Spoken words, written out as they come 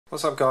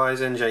What's up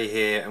guys, NJ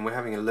here, and we're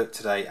having a look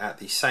today at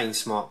the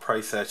SaneSmart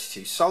Pro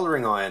 32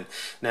 soldering iron.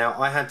 Now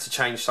I had to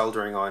change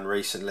soldering iron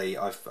recently.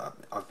 I've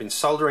been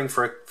soldering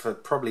for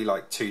probably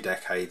like 2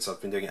 decades.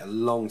 I've been doing it a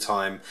long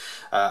time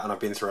and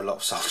I've been through a lot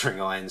of soldering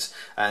irons,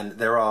 and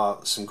there are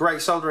some great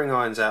soldering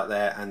irons out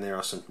there and there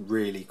are some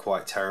really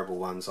quite terrible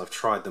ones. I've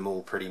tried them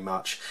all pretty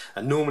much,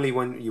 and normally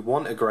when you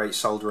want a great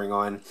soldering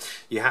iron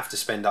you have to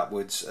spend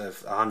upwards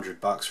of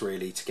 $100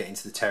 really to get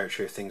into the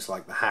territory of things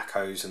like the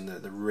Hackos and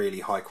the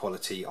really high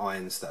quality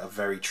irons that are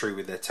very true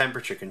with their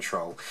temperature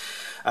control.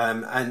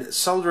 And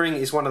soldering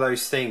is one of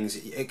those things.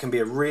 It can be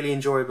a really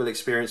enjoyable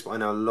experience, but I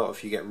know a lot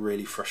of you get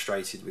really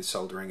frustrated with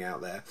soldering out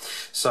there.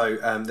 So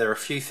there are a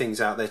few things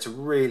out there to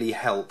really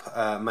help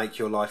make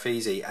your life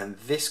easy, and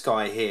this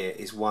guy here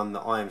is one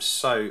that I am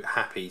so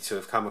happy to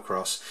have come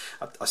across.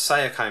 I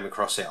say I came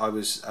across it. I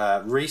was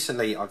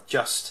recently, I've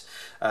just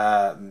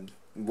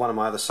one of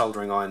my other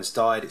soldering irons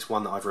died. It's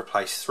one that I've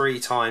replaced 3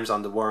 times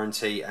under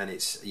warranty, and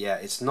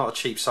it's not a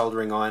cheap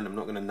soldering iron. I'm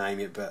not going to name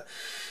it, but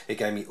it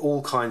gave me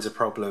all kinds of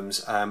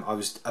problems. I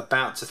was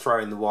about to throw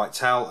in the white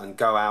towel and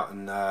go out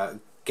and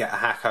get a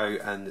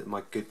Hacko, and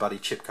my good buddy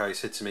Chipko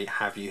said to me,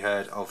 have you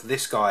heard of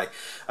this guy?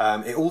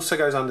 It also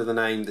goes under the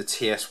name the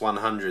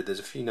TS100. There's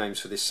a few names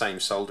for this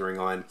same soldering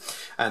iron,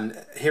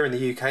 and here in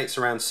the UK it's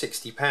around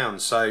 £60.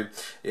 So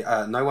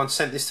no one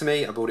sent this to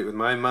me. I bought it with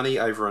my own money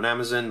over on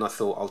Amazon. I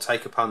thought I'll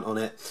take a punt on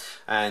it,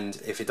 and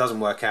if it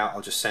doesn't work out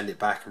I'll just send it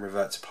back and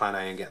revert to plan A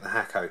and get the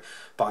Hacko.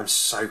 But I'm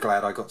so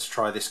glad I got to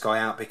try this guy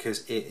out,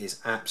 because it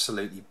is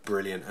absolutely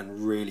brilliant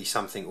and really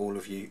something all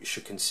of you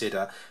should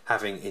consider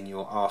having in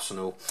your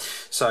arsenal.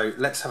 So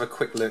let's have a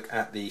quick look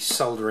at the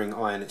soldering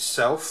iron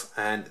itself,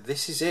 and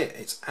this is it.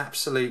 It's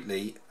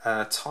absolutely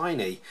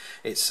tiny.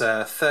 It's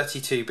a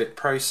 32-bit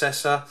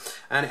processor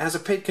and it has a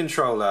PID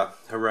controller.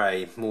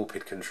 Hooray, more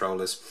PID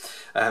controllers.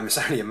 It's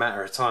only a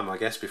matter of time, I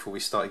guess, before we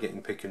start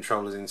getting PID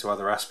controllers into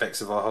other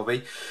aspects of our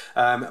hobby.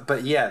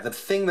 But yeah, the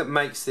thing that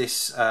makes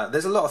this,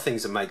 there's a lot of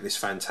things that make this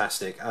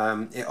fantastic.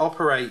 It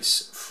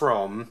operates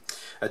from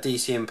a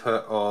DC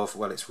input of,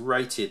 well, it's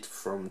rated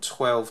from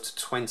 12 to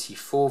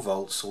 24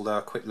 volts, although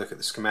a quick look at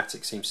the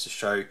schematic seems to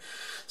show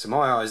to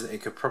my eyes that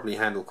it could probably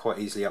handle quite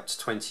easily up to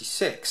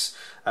 26.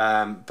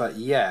 But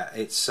yeah,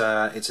 it's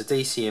a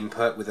DC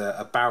input with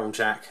a barrel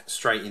jack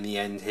straight in the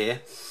end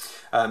here.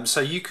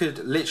 So you could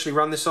literally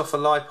run this off a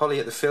live poly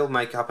at the field,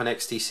 make up an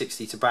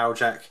XT60 to barrel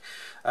jack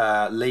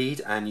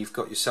lead, and you've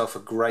got yourself a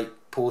great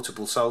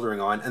portable soldering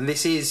iron. And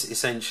this is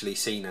essentially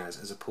seen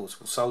as a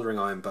portable soldering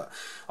iron, but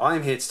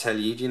I'm here to tell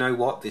you, do you know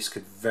what, this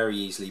could very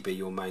easily be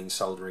your main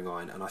soldering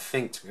iron. And I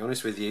think, to be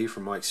honest with you,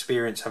 from my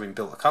experience having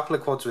built a couple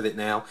of quads with it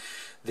now,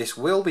 this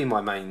will be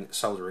my main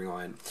soldering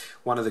iron.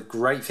 One of the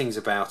great things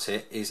about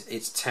it is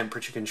its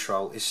temperature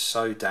control is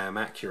so damn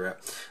accurate,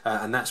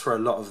 and that's where a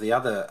lot of the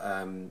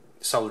other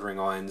soldering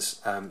irons,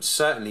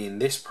 certainly in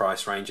this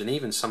price range, and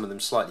even some of them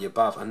slightly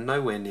above, are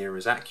nowhere near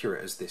as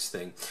accurate as this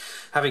thing.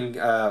 Having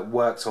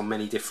worked on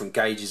many different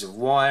gauges of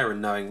wire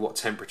and knowing what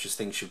temperatures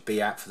things should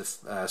be at for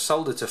the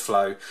solder to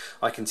flow,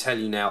 I can tell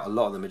you now a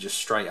lot of them are just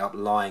straight up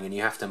lying, and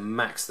you have to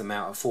max them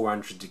out at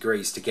 400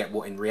 degrees to get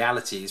what in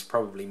reality is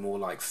probably more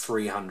like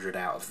 300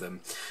 out of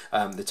them.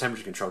 The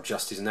temperature control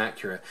just isn't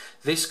accurate.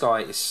 This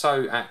guy is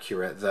so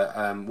accurate that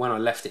when I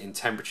left it in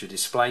temperature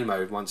display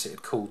mode, once it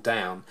had cooled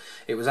down,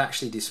 it was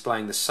actually displaying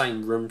the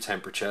same room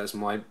temperature as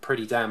my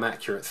pretty damn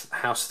accurate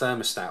house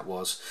thermostat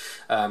was.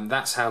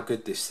 That's how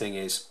good this thing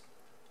is.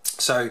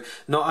 So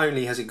not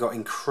only has it got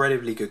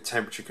incredibly good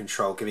temperature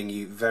control, giving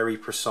you very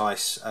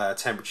precise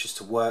temperatures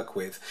to work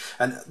with,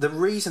 and the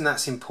reason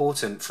that's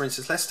important, for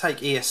instance, let's take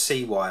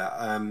ESC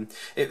wire.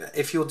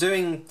 If you're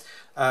doing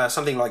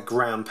something like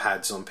ground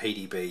pads on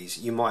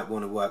PDBs, you might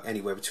want to work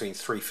anywhere between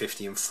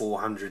 350 and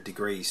 400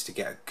 degrees to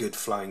get a good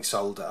flowing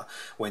solder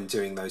when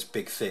doing those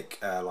big thick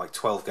like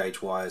 12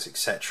 gauge wires,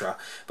 etc.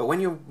 But when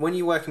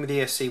you're working with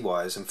ESC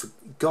wires, and for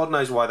God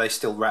knows why they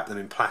still wrap them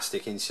in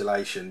plastic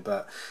insulation,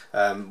 but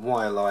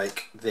wire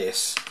like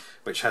this,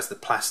 which has the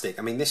plastic,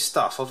 I mean, this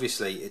stuff,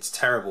 obviously it's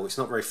terrible, it's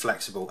not very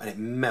flexible, and it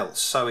melts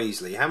so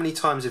easily. How many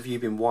times have you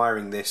been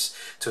wiring this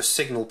to a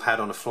signal pad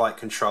on a flight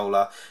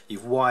controller?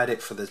 You've wired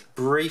it for the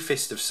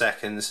briefest of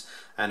seconds,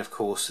 and of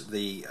course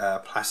the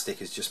plastic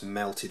has just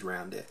melted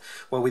around it.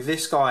 Well, with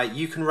this guy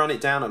you can run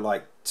it down at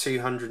like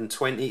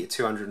 220 to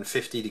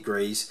 250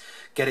 degrees,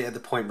 get it at the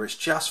point where it's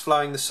just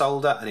flowing the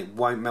solder and it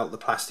won't melt the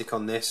plastic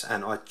on this,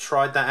 and I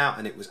tried that out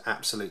and it was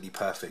absolutely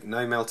perfect.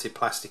 No melted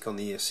plastic on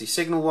the ESC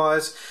signal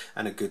wires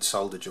and a good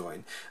solder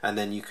join, and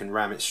then you can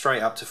ram it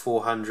straight up to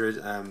 400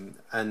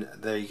 and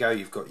there you go,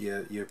 you've got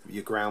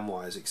your ground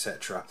wires,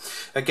 etc.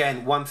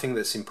 Again, one thing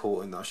that's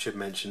important that I should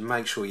mention,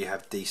 make sure you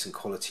have decent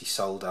quality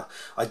solder.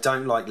 I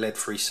don't like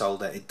lead-free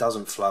solder. It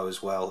doesn't flow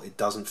as well, it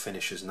doesn't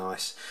finish as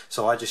nice,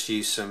 so I just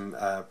use some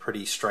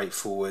pretty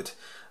straightforward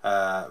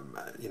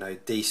you know,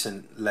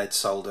 decent lead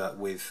solder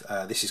with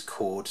this is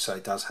cord, so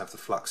it does have the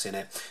flux in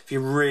it. If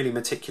you're really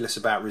meticulous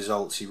about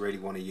results, you really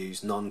want to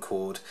use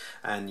non-cord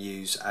and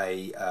use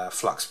a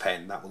flux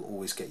pen. That will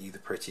always get you the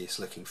prettiest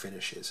looking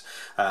finishes.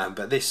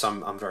 But this,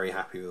 I'm very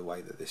happy with the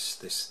way that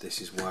this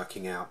is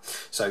working out.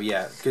 So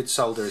yeah, good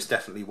solder is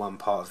definitely one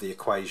part of the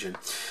equation.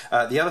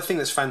 The other thing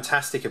that's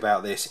fantastic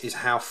about this is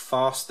how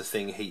fast the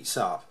thing heats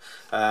up.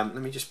 Let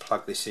me just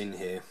plug this in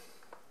here.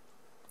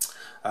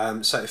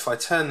 So if I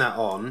turn that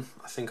on,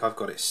 I think I've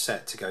got it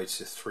set to go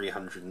to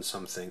 300 and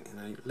something.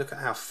 You know, look at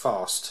how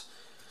fast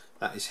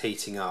that is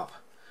heating up.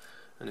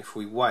 And if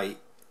we wait,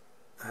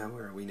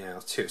 where are we now?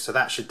 2. So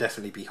that should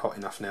definitely be hot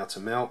enough now to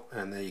melt.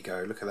 And there you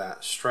go. Look at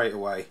that. Straight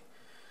away,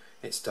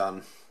 it's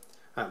done.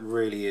 That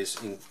really is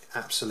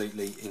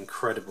absolutely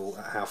incredible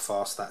at how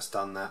fast that's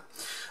done that.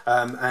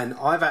 And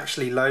I've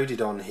actually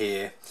loaded on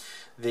here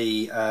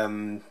the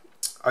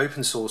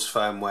open source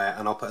firmware,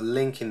 and I'll put a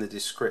link in the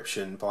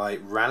description by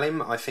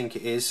Ralim, I think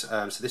it is.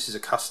 So this is a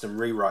custom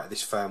rewrite of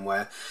this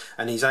firmware,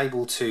 and he's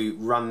able to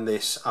run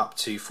this up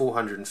to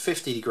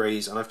 450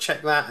 degrees, and I've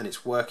checked that and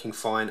it's working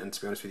fine, and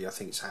to be honest with you, I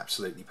think it's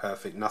absolutely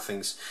perfect.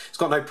 It's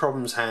got no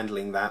problems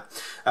handling that.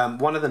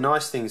 One of the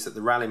nice things that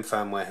the Ralim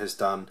firmware has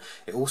done,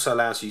 it also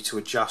allows you to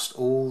adjust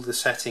all the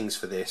settings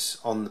for this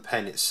on the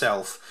pen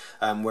itself,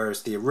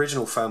 whereas the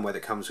original firmware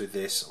that comes with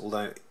this,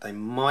 although they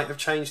might have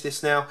changed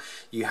this now,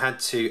 you had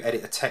to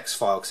edit a text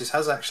file, because this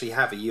has actually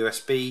have a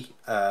USB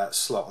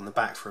slot on the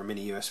back for a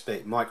mini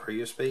USB, micro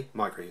USB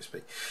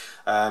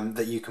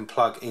that you can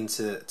plug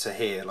into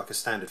here, like a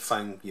standard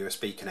phone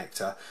USB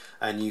connector,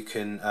 and you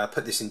can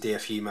put this in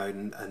DFU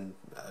mode and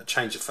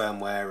change the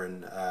firmware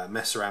and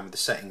mess around with the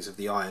settings of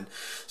the iron.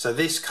 So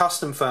this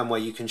custom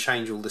firmware, you can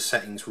change all the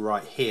settings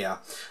right here,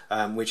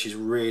 which is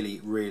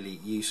really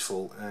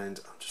useful. And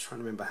I'm just trying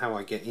to remember how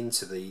I get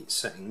into the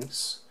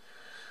settings.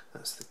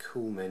 That's the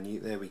cool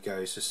menu. There we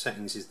go. So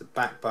settings is the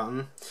back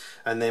button,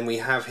 and then we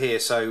have here,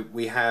 so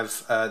we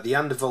have the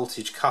under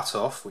voltage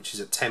cutoff, which is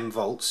at 10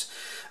 volts.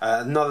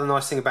 Another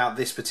nice thing about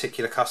this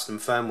particular custom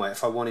firmware,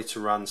 if I wanted to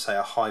run, say,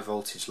 a high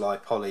voltage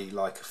live poly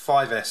like a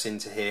 5S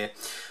into here,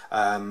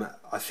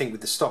 I think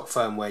with the stock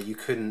firmware you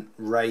couldn't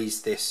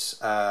raise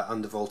this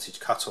under voltage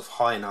cutoff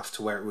high enough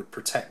to where it would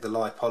protect the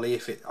live poly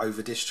if it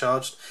over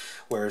discharged,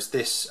 whereas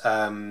this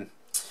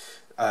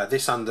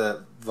this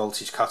under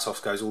voltage cutoff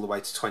goes all the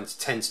way to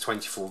 10 to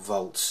 24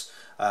 volts.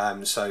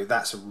 So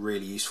that's a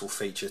really useful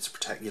feature to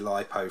protect your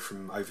LiPo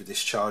from over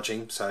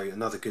discharging. So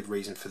another good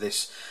reason for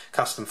this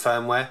custom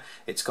firmware.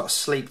 It's got a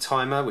sleep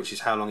timer, which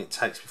is how long it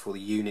takes before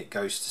the unit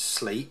goes to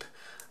sleep.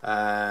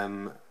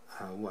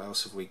 What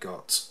else have we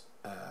got?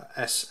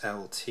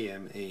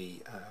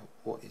 SLTME,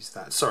 what is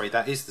that? Sorry,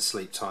 that is the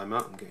sleep timer,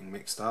 I'm getting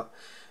mixed up.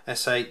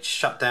 SH,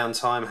 shutdown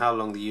time, how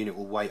long the unit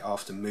will wait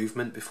after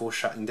movement before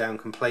shutting down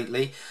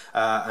completely.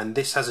 And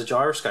this has a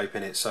gyroscope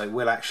in it, so it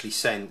will actually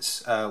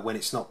sense when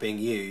it's not being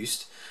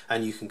used,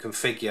 and you can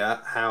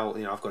configure how,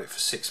 you know, I've got it for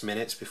 6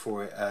 minutes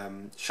before it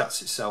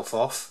shuts itself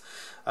off.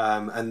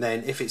 And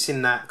then if it's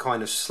in that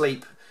kind of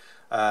sleep,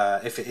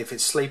 if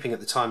it's sleeping at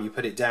the time you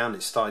put it down,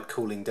 it started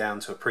cooling down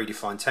to a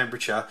predefined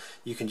temperature,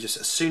 you can just,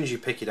 as soon as you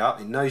pick it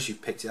up, it knows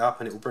you've picked it up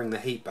and it will bring the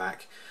heat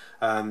back.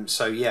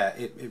 So yeah,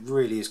 it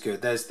really is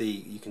good. There's the,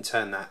 you can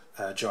turn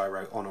that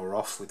gyro on or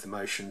off with the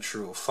motion,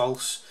 true or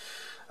false.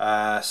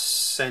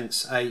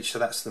 Sense H, so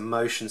that's the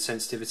motion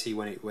sensitivity,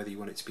 whether you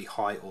want it to be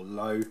high or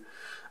low,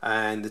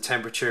 and the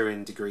temperature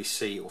in degrees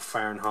C or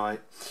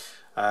Fahrenheit.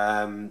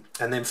 And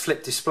then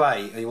flip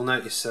display, and you'll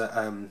notice that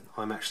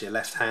I'm actually a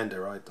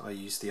left-hander. I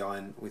use the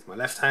iron with my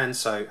left hand,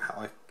 so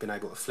I've been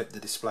able to flip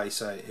the display,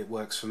 so it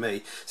works for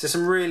me. So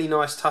some really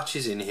nice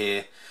touches in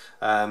here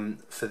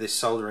for this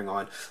soldering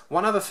iron.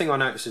 One other thing I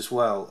noticed as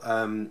well,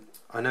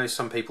 I know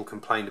some people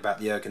complained about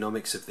the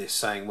ergonomics of this,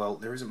 saying, well,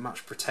 there isn't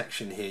much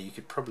protection here, you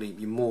could probably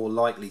be more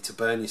likely to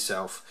burn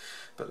yourself.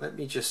 But let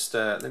me just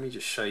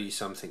show you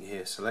something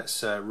here. So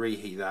let's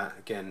reheat that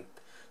again.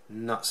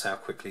 Nuts how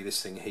quickly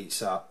this thing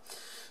heats up.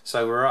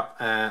 So we're up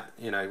at,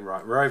 you know,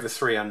 right, we're over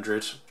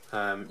 300.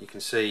 You can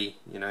see,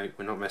 you know,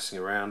 we're not messing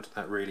around.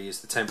 That really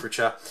is the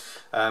temperature.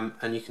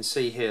 And you can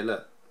see here,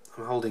 look,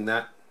 I'm holding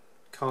that.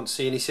 Can't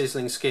see any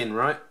sizzling skin,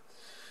 right?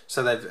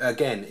 So they've,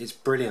 again, it's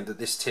brilliant that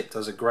this tip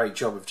does a great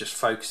job of just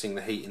focusing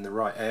the heat in the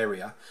right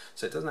area,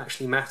 so it doesn't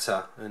actually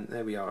matter. And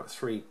there we are at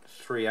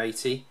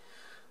 380,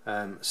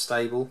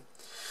 stable.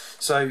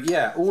 So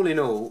yeah, all in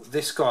all,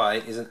 this guy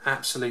is an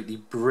absolutely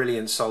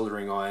brilliant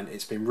soldering iron.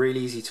 It's been really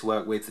easy to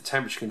work with, the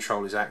temperature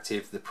control is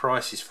active, the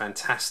price is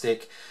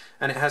fantastic,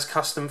 and it has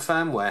custom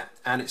firmware,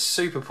 and it's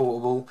super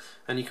portable,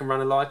 and you can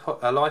run a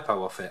LiPo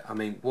off it. I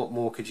mean, what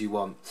more could you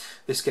want?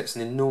 This gets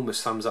an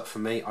enormous thumbs up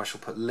from me. I shall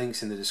put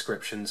links in the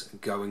descriptions,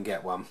 go and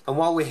get one. And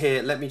while we're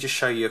here, let me just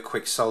show you a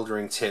quick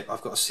soldering tip.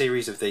 I've got a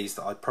series of these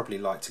that I'd probably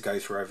like to go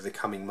through over the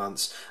coming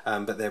months,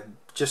 but they're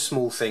just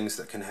small things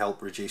that can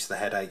help reduce the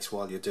headaches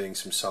while you're doing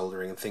some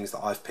soldering, and things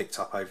that I've picked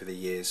up over the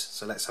years.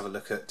 So let's have a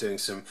look at doing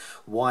some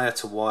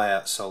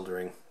wire-to-wire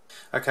soldering.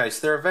 Okay,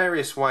 so there are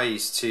various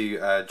ways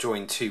to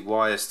join two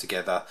wires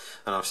together,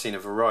 and I've seen a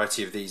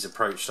variety of these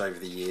approached over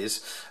the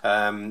years.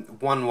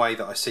 One way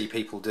that I see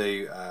people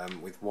do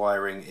with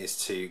wiring is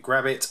to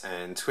grab it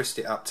and twist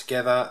it up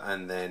together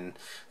and then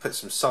put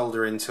some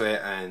solder into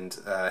it and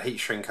heat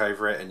shrink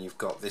over it, and you've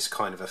got this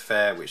kind of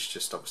affair, which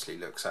just obviously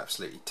looks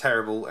absolutely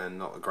terrible and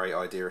not a great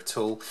idea at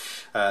all.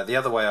 The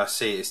other way I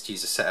see it is to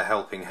use a set of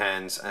helping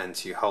hands and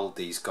to hold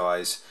these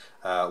guys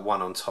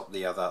one on top of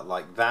the other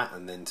like that,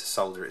 and then to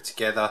solder it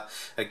together.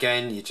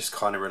 Again, you're just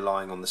kind of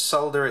relying on the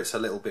solder. It's a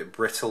little bit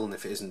brittle, and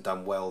if it isn't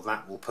done well,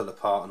 that will pull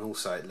apart, and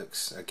also it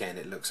looks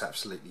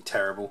absolutely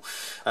terrible.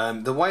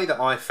 The way that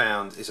I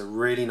found is a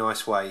really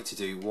nice way to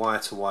do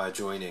wire-to-wire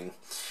joining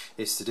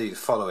is to do the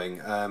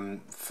following.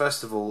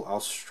 First of all,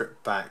 I'll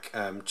strip back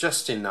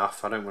just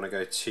enough. I don't want to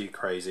go too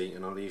crazy,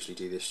 and I'll usually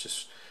do this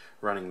just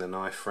running the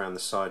knife around the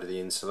side of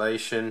the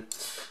insulation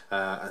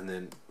and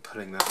then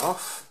pulling that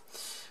off.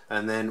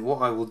 And then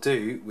what I will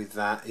do with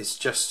that is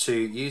just to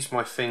use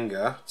my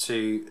finger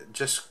to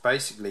just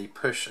basically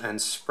push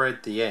and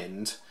spread the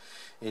end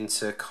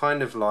into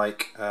kind of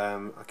like,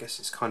 I guess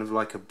it's kind of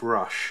like a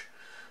brush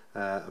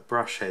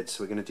head.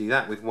 So we're going to do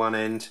that with one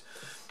end.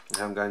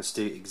 I'm going to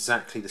do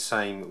exactly the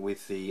same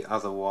with the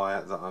other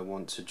wire that I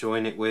want to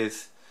join it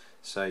with.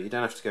 So you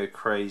don't have to go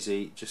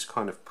crazy, just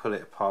kind of pull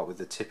it apart with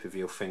the tip of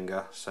your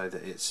finger so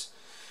that it's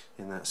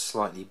in that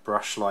slightly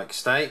brush-like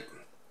state.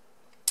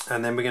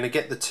 And then we're going to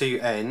get the two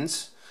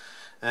ends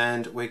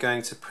and we're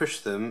going to push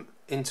them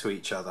into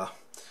each other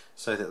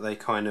so that they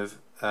kind of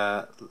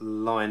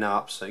line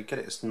up. So get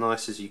it as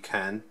nice as you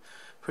can,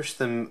 push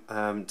them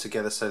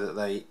together so that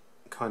they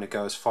kind of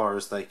go as far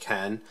as they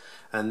can,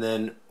 and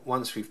then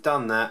once we've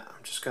done that,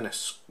 I'm just going to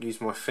use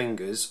my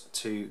fingers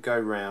to go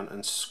round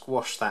and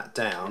squash that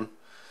down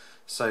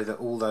so that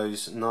all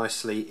those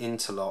nicely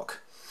interlock.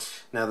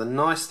 Now the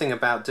nice thing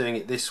about doing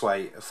it this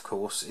way, of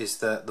course, is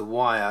that the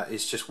wire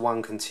is just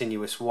one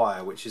continuous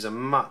wire, which is a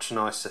much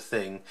nicer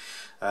thing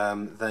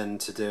than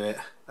to do it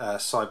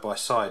side by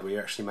side, where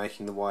you're actually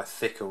making the wire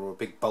thicker or a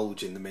big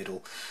bulge in the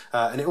middle.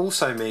 And it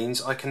also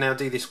means I can now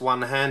do this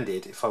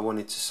one-handed if I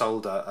wanted to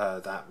solder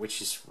that,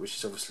 which is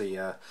obviously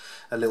a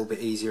little bit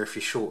easier if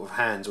you're short of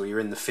hands or you're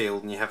in the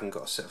field and you haven't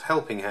got a set of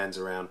helping hands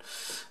around.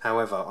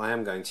 However, I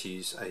am going to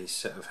use a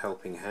set of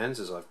helping hands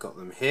as I've got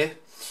them here.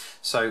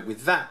 So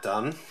with that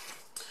done,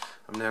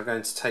 I'm now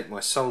going to take my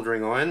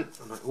soldering iron,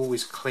 and I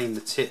always clean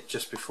the tip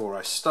just before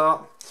I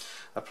start.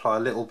 Apply a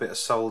little bit of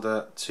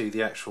solder to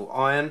the actual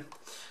iron,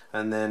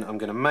 and then I'm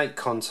going to make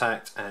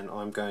contact, and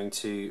I'm going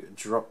to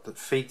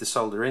feed the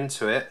solder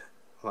into it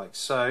like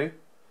so,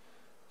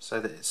 so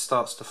that it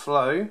starts to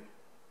flow,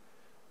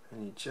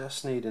 and you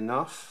just need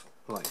enough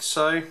like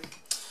so.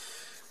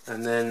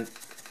 And then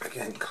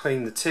again,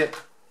 clean the tip,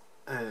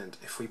 and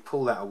if we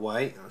pull that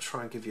away, I'll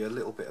try and give you a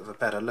little bit of a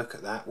better look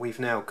at that. We've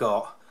now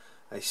got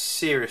a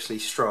seriously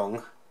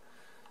strong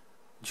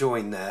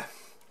join there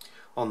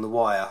on the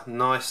wire.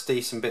 Nice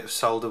decent bit of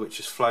solder which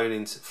has flowed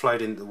into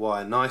the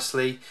wire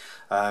nicely.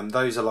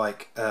 Those are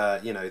like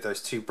you know,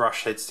 those two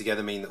brush heads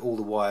together mean that all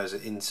the wires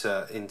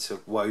are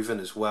interwoven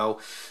as well.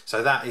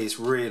 So that is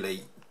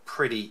really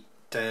pretty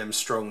damn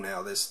strong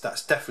now.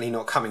 That's definitely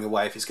not coming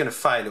away. If it's going to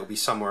fail, it'll be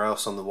somewhere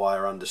else on the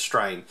wire under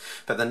strain.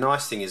 But the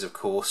nice thing is, of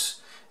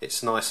course,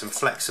 it's nice and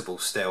flexible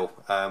still,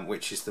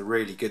 which is the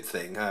really good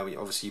thing.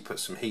 Obviously you put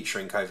some heat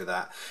shrink over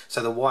that,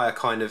 so the wire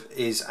kind of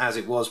is as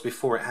it was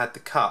before it had the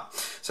cut.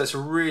 So it's a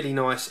really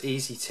nice,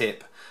 easy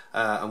tip,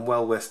 and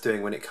well worth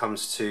doing when it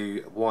comes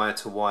to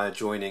wire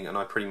joining, and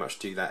I pretty much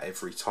do that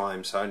every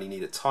time. So I only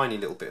need a tiny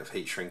little bit of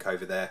heat shrink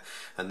over there,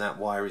 and that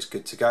wire is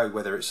good to go,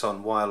 whether it's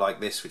on wire like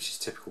this, which is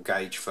typical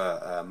gauge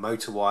for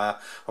motor wire,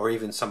 or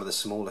even some of the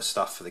smaller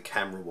stuff for the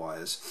camera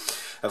wires.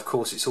 Of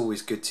course, it's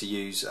always good to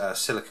use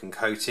silicone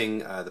coating.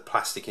 The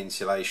plastic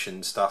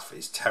insulation stuff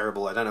is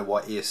terrible. I don't know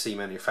why ESC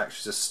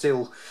manufacturers are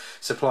still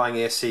supplying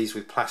ESCs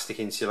with plastic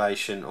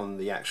insulation on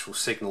the actual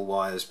signal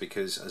wires,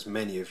 because as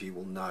many of you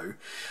will know,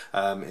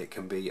 it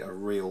can be a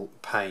real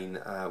pain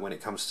when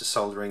it comes to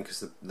soldering, because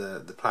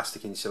the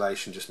plastic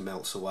insulation just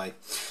melts away.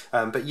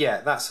 But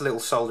yeah, that's a little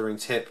soldering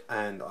tip,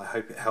 and I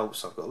hope it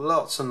helps. I've got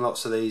lots and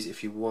lots of these.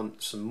 If you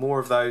want some more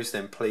of those,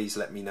 then please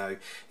let me know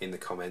in the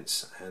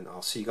comments, and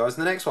I'll see you guys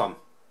in the next one.